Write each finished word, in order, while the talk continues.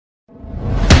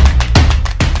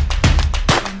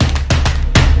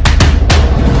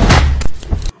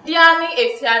Biani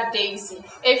Efia Daisy,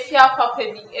 Efia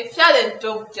Papabi, Efia the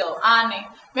dope girl, Annie.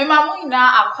 Me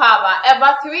mamuna akwaba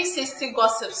ever 360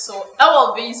 gossip so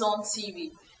our Vinzone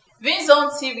TV. Vinzone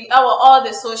TV our all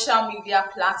the social media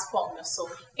platforms so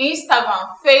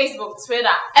Instagram, Facebook,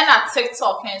 Twitter, and at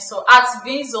TikTok and so at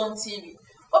Vinzone TV.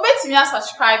 Obetimi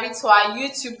subscribe to our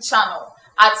YouTube channel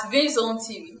at Vinzone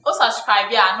TV. O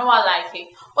subscribe ya no like it.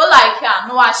 O like ya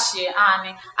no share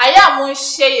ani. Aya mo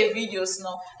share videos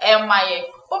no my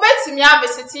Obetimi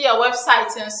visit your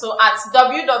website and so at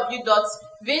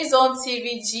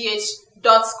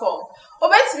www.vinzonetvgh.com.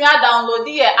 Obetimi download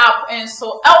the app and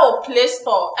so our Play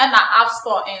Store and App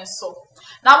Store and so.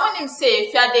 Now when him say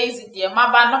if ya daisy dear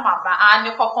maba no maba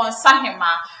ani kokon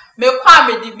sahima me kwa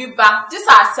me di biba this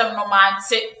asem no man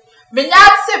te me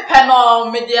nyate peno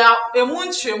me dia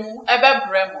emuntremu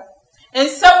ebebremu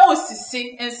ensem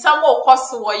osisi ensem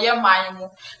okoso wo ye man mu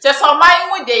je so man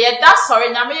mu de ye da sori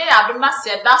nyame ye adom na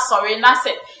se da sori na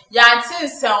se ya nti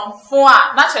nsemfo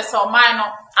a na che so man no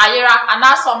ayera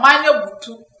ana so man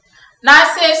ebutu na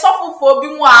se sofofo bi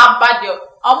mu aba de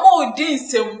omo odi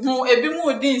nsemhu ebi mu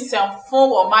odi nsemfo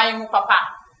wo man mu papa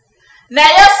na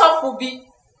ye sofo bi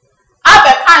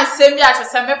abe kan sem ya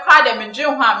chese me kwa de me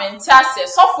dwen ho amenti ase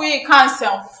sofo yi kan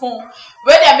semfo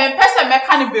we de me pese me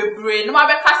kan bebre no ma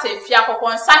be ka se fia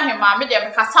kokon sahema me de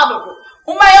me kasa dodo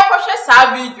uma ye kohwe sa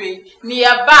video ni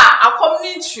ye ba akom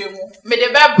ni ntwemu me de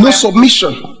bebre no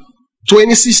submission to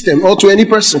any system or to any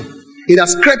person. It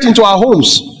has crept into our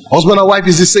homes. Husband and wife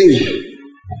is the same.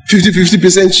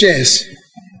 50% shares.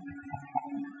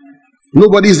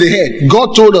 Nobody is the head.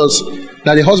 God told us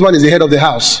that the husband is the head of the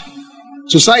house.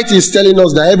 Society is telling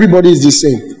us that everybody is the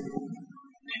same.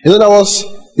 In other words,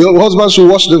 your husband should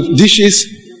wash the dishes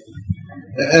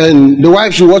and the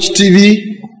wife should watch TV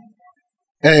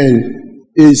and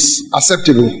is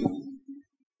acceptable.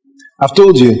 I've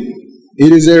told you,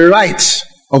 it is a right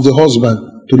of the husband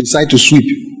to decide to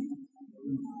sweep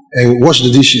and wash the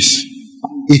dishes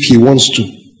if he wants to.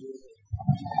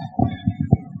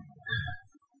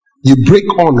 You break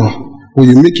honor when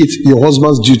you make it your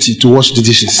husband's duty to wash the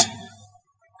dishes.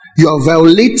 You are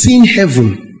violating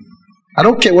heaven. I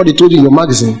don't care what they told you in your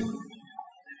magazine.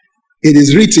 It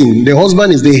is written, the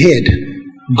husband is the head.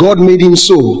 God made him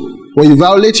so. When you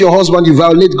violate your husband, you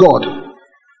violate God.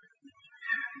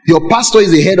 Your pastor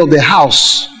is the head of the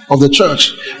house, of the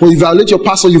church. When you violate your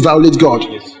pastor, you violate God.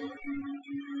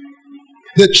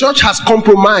 The church has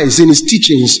compromised in its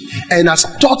teachings and has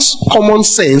taught common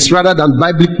sense rather than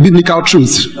biblical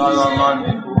truth.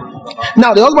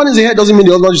 Now, the husband is the head doesn't mean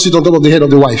the husband should sit on top of the head of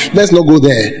the wife. Let's not go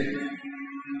there.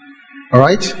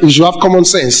 Alright? You should have common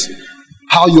sense.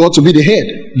 How you ought to be the head.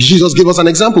 Jesus gave us an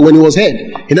example when he was head.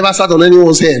 He never sat on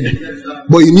anyone's head.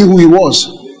 But he knew who he was.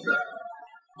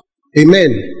 Amen.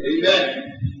 Amen.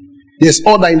 There's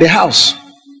order in the house.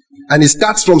 And it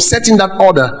starts from setting that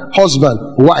order. Husband,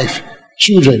 wife,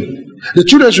 children. The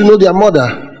children should know their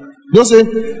mother. Don't say,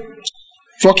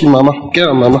 fuck you, mama, get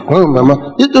on, mama, oh,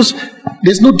 mama.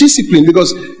 There's no discipline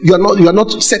because you are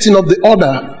not setting up the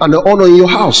order and the honor in your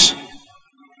house.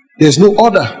 There's no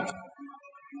order.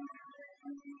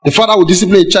 The father will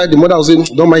discipline a child, the mother will say,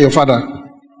 don't mind your father.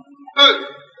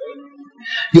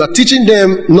 You are teaching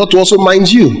them not to also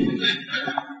mind you.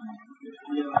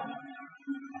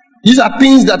 These are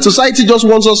things that society just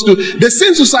wants us to. The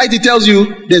same society tells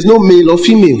you there's no male or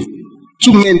female.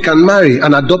 Two men can marry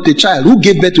and adopt a child. Who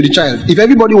gave birth to the child? If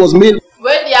everybody was male.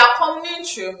 When they are coming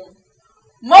to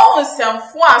more some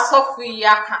for software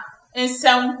yaka and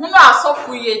some who are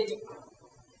software yedi.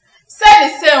 Say the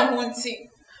same hunty.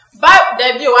 Bible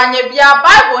debut and ye be a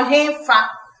Bible hinfa.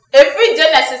 If we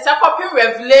Genesis a copy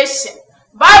Revelation.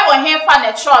 Bible hinfa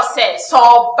the church says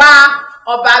so ba.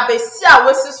 Oba besia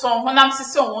wesi so honam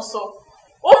sisi won so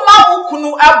uma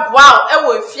ukunu abwa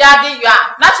ewo fiade ya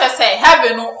na che say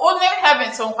heaven no only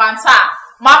heaven so kwanta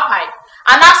mapai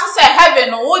anaso say heaven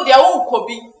no wo de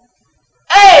unkobi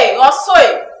oso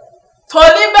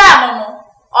toli ba no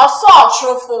oso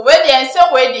otrofo we de ense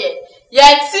we de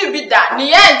ye ti bi da ni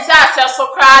ye nti ase so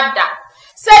kra da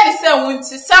say the say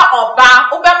wunti say oba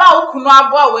obema ukunu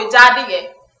abwa we jade ye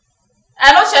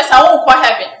eno che say unko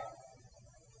heaven.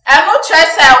 And no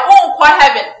choice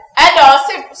heaven. And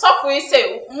also, so we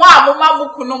say, Mama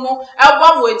Mukunumu,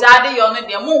 Elbum with Daddy on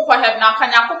the moon for heaven, now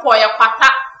Kanyakupo, your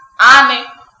pata, Annie,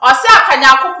 or say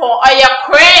Kanyakupo, or your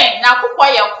crane, Nakupo,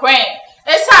 your crane.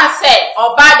 A son said,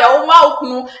 or by the Oma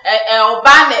Ukunu, or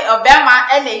Bande, or Bema,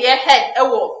 and a year head,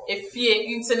 ewo, if ye,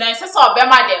 internet, or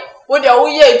Bema, there, would the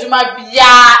Oye, do my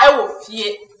Bia, ewo,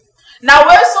 fear. na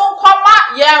we so kwama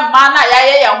ye mana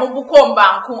ya hubuko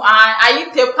mbanku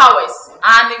ayite powers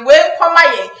and we kwama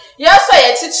ye so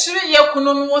ye chichiri ye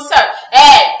kunu nu se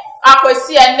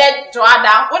akwesi ene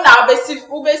joada una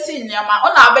obesi nyama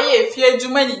una abaye efie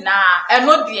adwuma ni na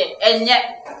eno de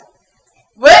enye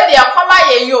we de kwama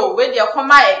ye yo we de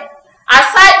kwama ye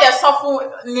aside the sofu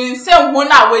ni nsehun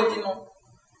na wedi no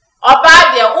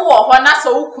oba de wo ho na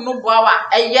so ukunu boawa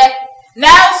eye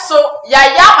nanso ya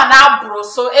mana abro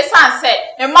so esan se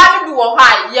emanu bi wo ho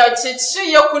a ye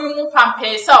chichi ye kunu mu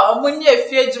pampe se omunye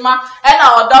efie adwuma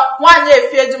na odo nwanye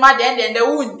efie adwuma de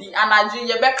wundi anaju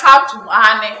ye be katum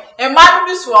ane emanu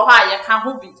bi so ho a ye ka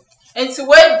ho bi enti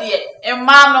we de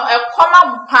emanu ekoma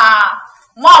mpa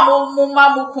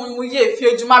mo kunu ye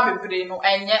efie adwuma bebre no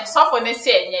enye sofo ne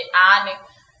se enye ane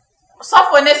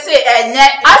sofo ne se enye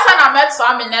asa na meto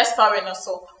am next story no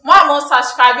so mo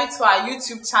subscribe to our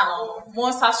YouTube channel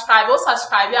mo subscribe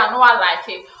and no like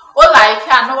it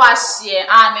and no share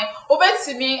and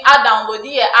obetimi a download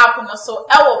the app no so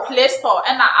e wo Play Store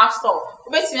and App Store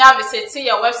obetimi a visit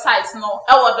your website no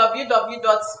e wo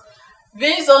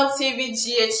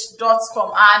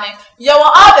www.vinzonetvgh.com and you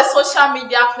all the social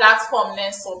media platform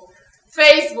so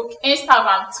Facebook,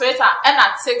 Instagram, Twitter and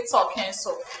TikTok and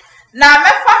so now me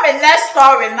for my next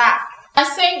story now I'm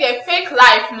saying a fake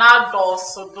life now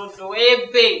does so do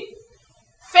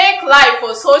fake life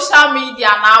for social media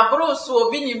na abruso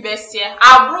obi ni besie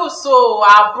abruso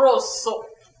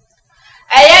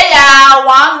ya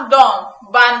one don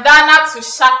bandana to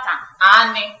shatter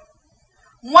ani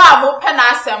mo amope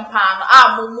na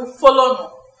asempa no mu follow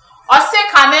no o se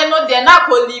kane no de na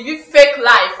ko live fake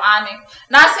life ani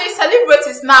na say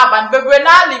celebrities na ban bebre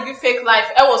na live fake life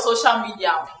e wo social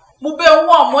media mu be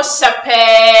won mo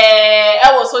shepe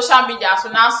e wo social media so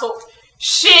na so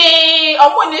she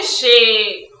omo ni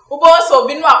she ubo so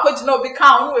bi no akogina obi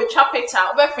kan no we twa picture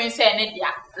obe friend say ne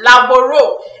dia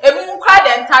laboro ebi mu kwa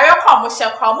de ntare kwa mo hye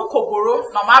kwa mo koboro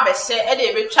no ma be hye e de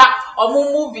ebe twa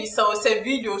omo movie so se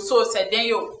video so se den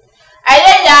yo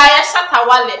ya shata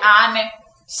wale ane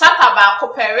shata ba ko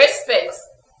per respect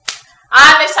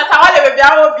ane shata wale be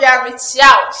bia wo bia me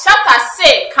chiao shata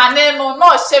say kane no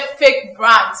hye fake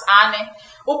brands ane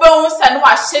ube unsa no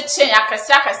ahye chen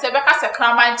akase be ka se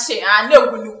kraman chen na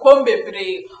egunu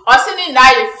kombebre osini na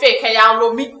ye fake ya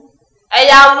lomi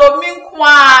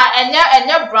kwa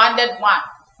enye branded one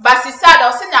basi sada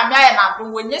osini amia ye na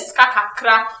do wonye sika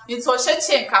kakra nti ohye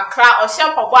chen kakra ohye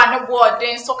mpago ane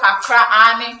boarding so kakra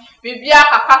ane bibia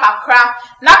kakra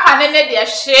na kanene de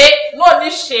hye no ni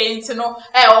hye nti no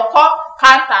okọ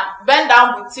Kantan bend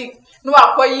down boutique no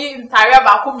akoyi ntare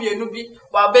ba ko mienu bi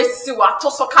wa besi wa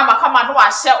to so kama no wa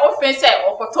hye ofense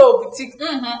okoto boutique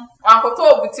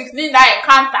wankoto boutique ni na e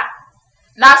Kantan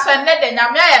na so ne de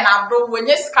nyame ya na do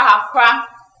wonye sika hakra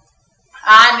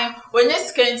ani wonye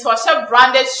sika nti o hye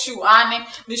branded shoe ani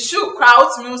the shoe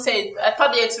crowd me say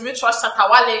thought they to me trust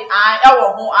Shatawale e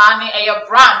wo ho ani e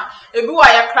brand ebi wa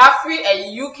ya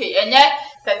crafty UK enye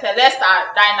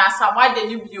Tetelesta dinosaur wa de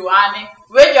ni bio ani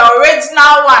we the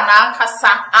original one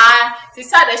ankasa she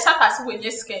said the shatters when you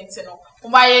skin no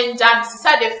umaye njam she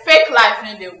said the fake life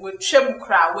in the we twem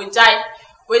kra we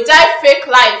jai fake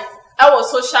life our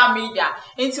social media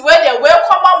into where they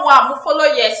welcome am follow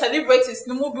your celebrities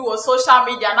no mu bi wo social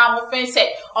media na mo fen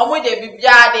say omo de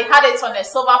bibia they had it on a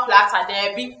silver platter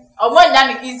there be omo nya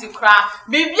ni easy kra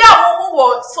bibia mo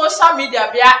wo social media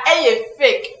bia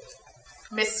fake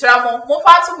Mr. Mo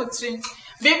fatu mutrim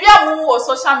bibia wo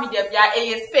social media bia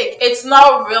fake it's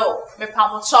not real me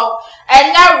pamocho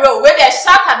enya real we dey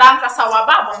shatter dan kasa wa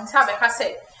babo nta be ka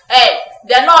say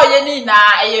they no ye ni na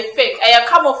fake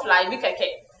camouflage bi keke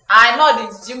I know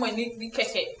the gym ni bi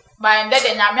keke but then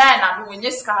the nyame na do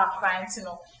wenye ska client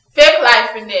no fake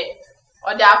life in there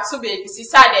or they have to baby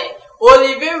sister or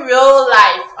living real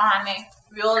life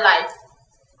real life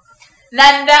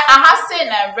nanda aha say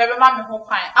na brebe ma me ho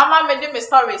kwan ama me de me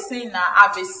story sin na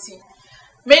abesi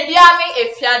mediani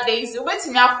Efia Daisy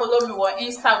wetimi follow me on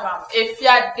Instagram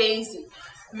Efia Daisy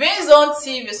Vinzone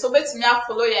TV so wetimi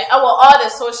follow ye all the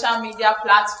social media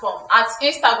platform at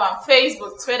Instagram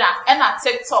Facebook Twitter and at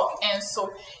TikTok and so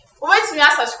wetimi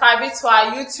subscribe to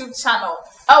our YouTube channel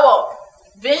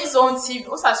Vinzone TV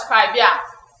subscribe ya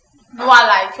no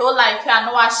like and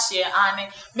no share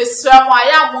and Mr.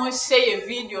 Moya won't share your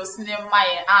videos name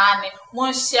my and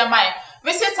won't share my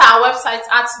visit our website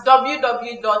at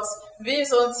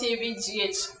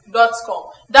www.vinzonetvgh.com.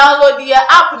 Download the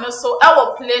app no so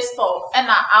our Play Store and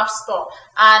our App Store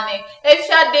and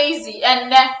Efia Daisy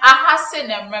and then I seen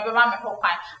them remember me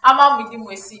hokai ama with him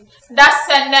we see that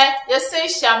send you say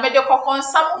share medical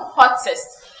some hottest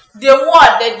the more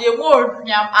that the more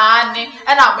yam ane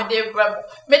and I'm a dear brother.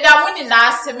 Madame Winnie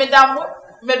Nasi, Madame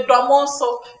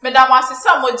Medomoso, Madame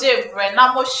Assisa Moje,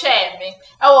 Namo share me.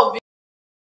 I will be.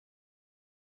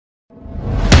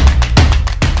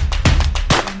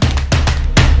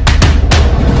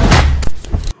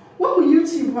 What will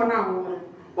YouTube on our?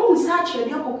 Oh, such a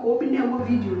young open a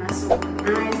video na so.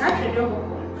 I such a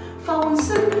young for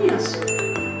 7 years.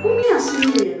 Umias,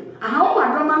 a how my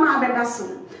drama na bedasso.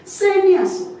 7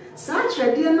 years. Such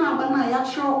a dear now, but my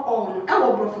actual on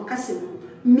our brother Cassim.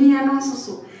 Me and also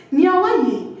so. Near one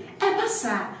ye, ever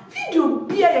sir. Video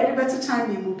be a better time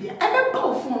in movie. Ever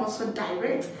phone also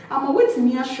direct. I'm a wait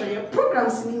near show your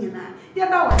programs in you now. Yeah,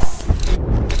 that was.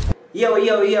 Yo,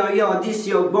 this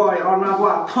your boy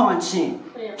Honorable Punching.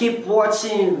 Keep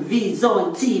watching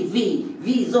V-Zone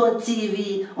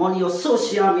TV on your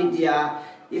social media.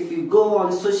 If you go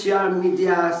on social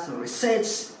media, so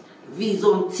search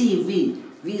V-Zone TV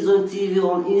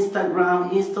on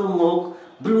Instagram, Instamok,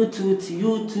 Bluetooth,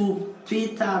 YouTube,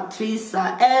 Twitter,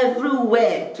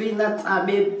 everywhere. Twitter,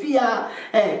 baby,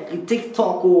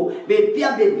 TikTok, baby.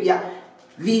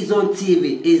 V-Zone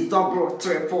TV is double,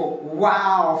 triple,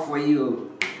 wow for you.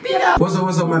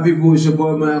 What's up, my people? It's your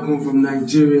boy Malcolm from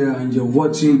Nigeria, and you're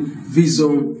watching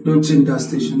V-Zone. Don't change that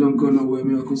station. Don't go nowhere.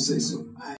 Me, I could say so.